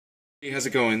Hey, how's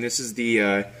it going? This is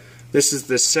the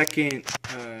second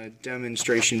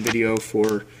demonstration video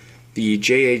for the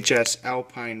JHS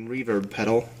Alpine Reverb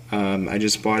pedal. I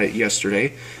just bought it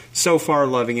yesterday. So far,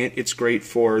 loving it. It's great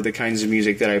for the kinds of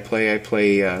music that I play. I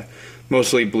play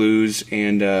mostly blues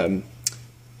and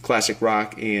classic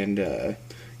rock and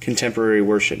contemporary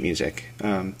worship music.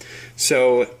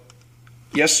 So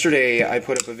yesterday I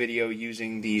put up a video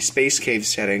using the Space Cave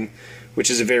setting, which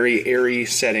is a very airy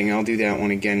setting. I'll do that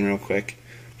one again real quick.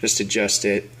 Just adjust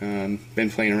it. Been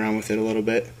playing around with it a little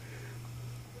bit.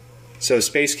 So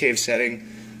Space Cave setting.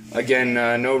 Again,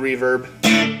 no reverb.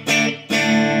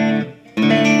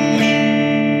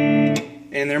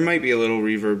 And there might be a little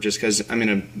reverb just because I'm in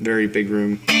a very big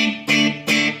room.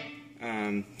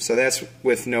 So that's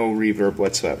with no reverb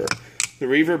whatsoever. The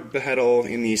reverb pedal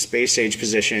in the space age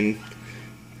position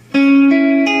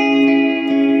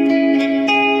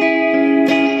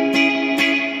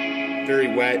very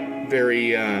wet,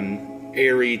 very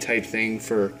airy type thing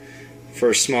for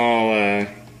small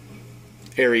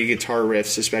airy guitar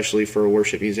riffs, especially for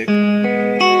worship music. Kind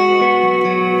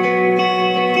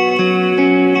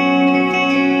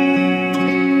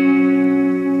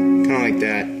of like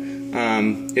that.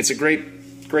 It's a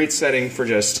great setting for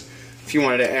just if you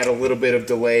wanted to add a little bit of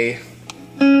delay.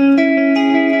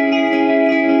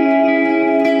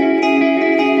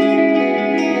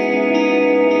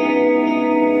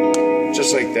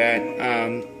 Just like that.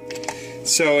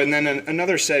 And then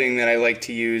another setting that I like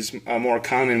to use, a more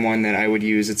common one that I would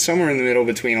use, it's somewhere in the middle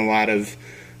between a lot of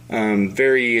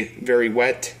very, very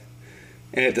wet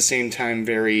and at the same time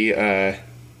very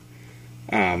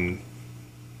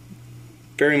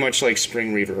much like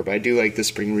spring reverb. I do like the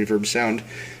spring reverb sound.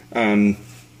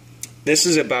 This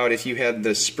is about if you had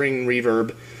the spring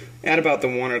reverb at about the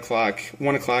 1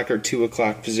 o'clock or 2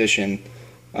 o'clock position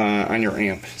on your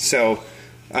amp. So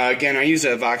again, I use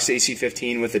a Vox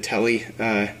AC15 with a telly,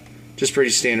 just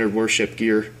pretty standard worship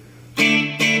gear.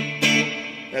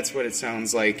 That's what it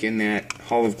sounds like in that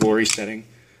Hall of Glory setting.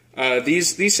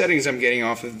 These settings I'm getting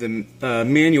off of the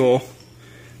manual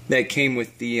that came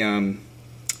with the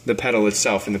pedal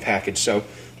itself in the package. So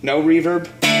no reverb.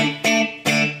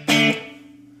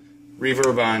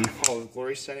 Reverb on Hall of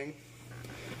Glory setting.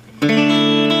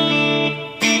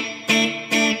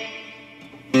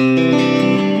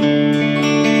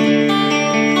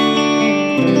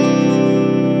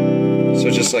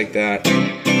 Just like that.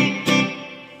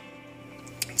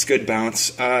 It's good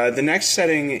bounce. The next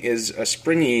setting is a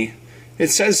springy. It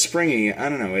says springy. I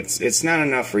don't know. It's not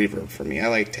enough reverb for me. I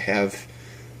like to have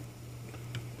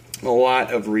a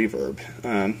lot of reverb.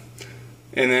 And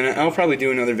then I'll probably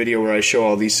do another video where I show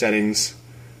all these settings,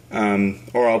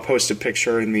 or I'll post a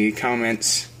picture in the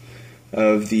comments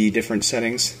of the different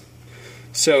settings.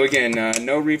 So again,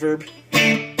 no reverb,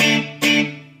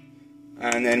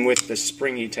 and then with the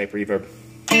springy type reverb.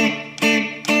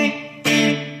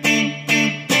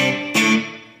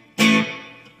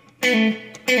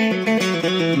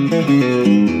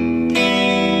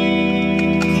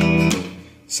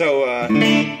 So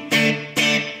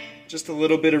just a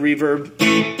little bit of reverb,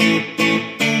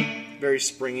 very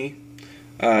springy.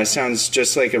 Sounds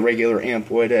just like a regular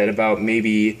amp would at about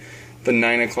maybe the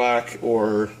 9 o'clock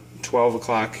or 12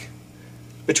 o'clock,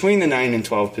 between the 9 and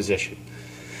 12 position.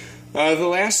 The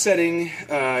last setting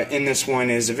in this one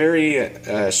is a very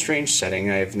strange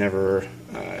setting. I've never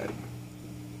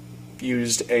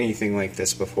used anything like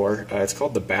this before. It's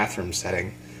called the bathroom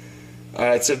setting.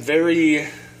 It's a very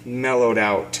mellowed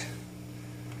out,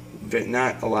 but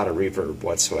not a lot of reverb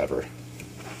whatsoever.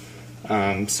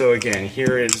 So again,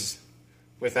 here is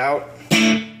without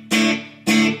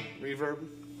reverb.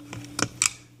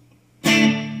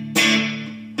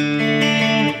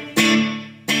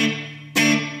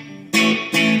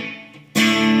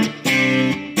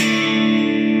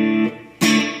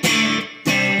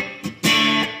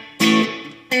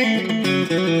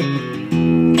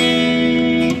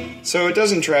 So it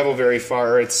doesn't travel very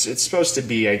far. It's supposed to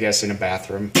be, I guess, in a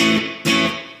bathroom.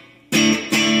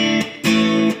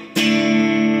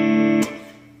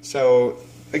 So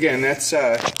again, that's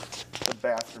the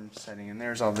bathroom setting, and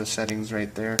there's all the settings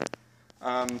right there.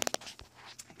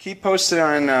 Keep posted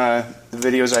on the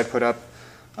videos I put up.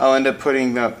 I'll end up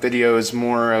putting up videos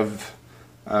more of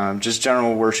just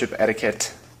general worship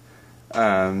etiquette,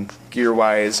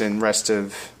 gear-wise, and rest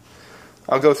of.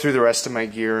 I'll go through the rest of my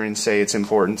gear and say its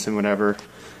importance and whatever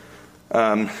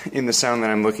in the sound that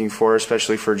I'm looking for,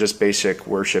 especially for just basic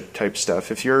worship type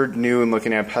stuff. If you're new and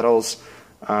looking at pedals,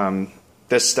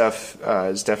 this stuff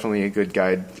is definitely a good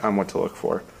guide on what to look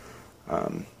for.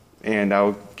 And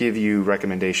I'll give you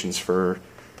recommendations for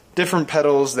different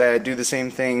pedals that do the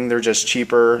same thing. They're just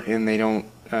cheaper, and they don't.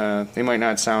 They might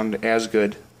not sound as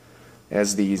good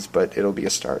as these, but it'll be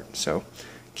a start. So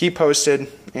keep posted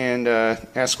and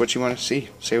ask what you want to see.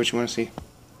 Say what you want to see.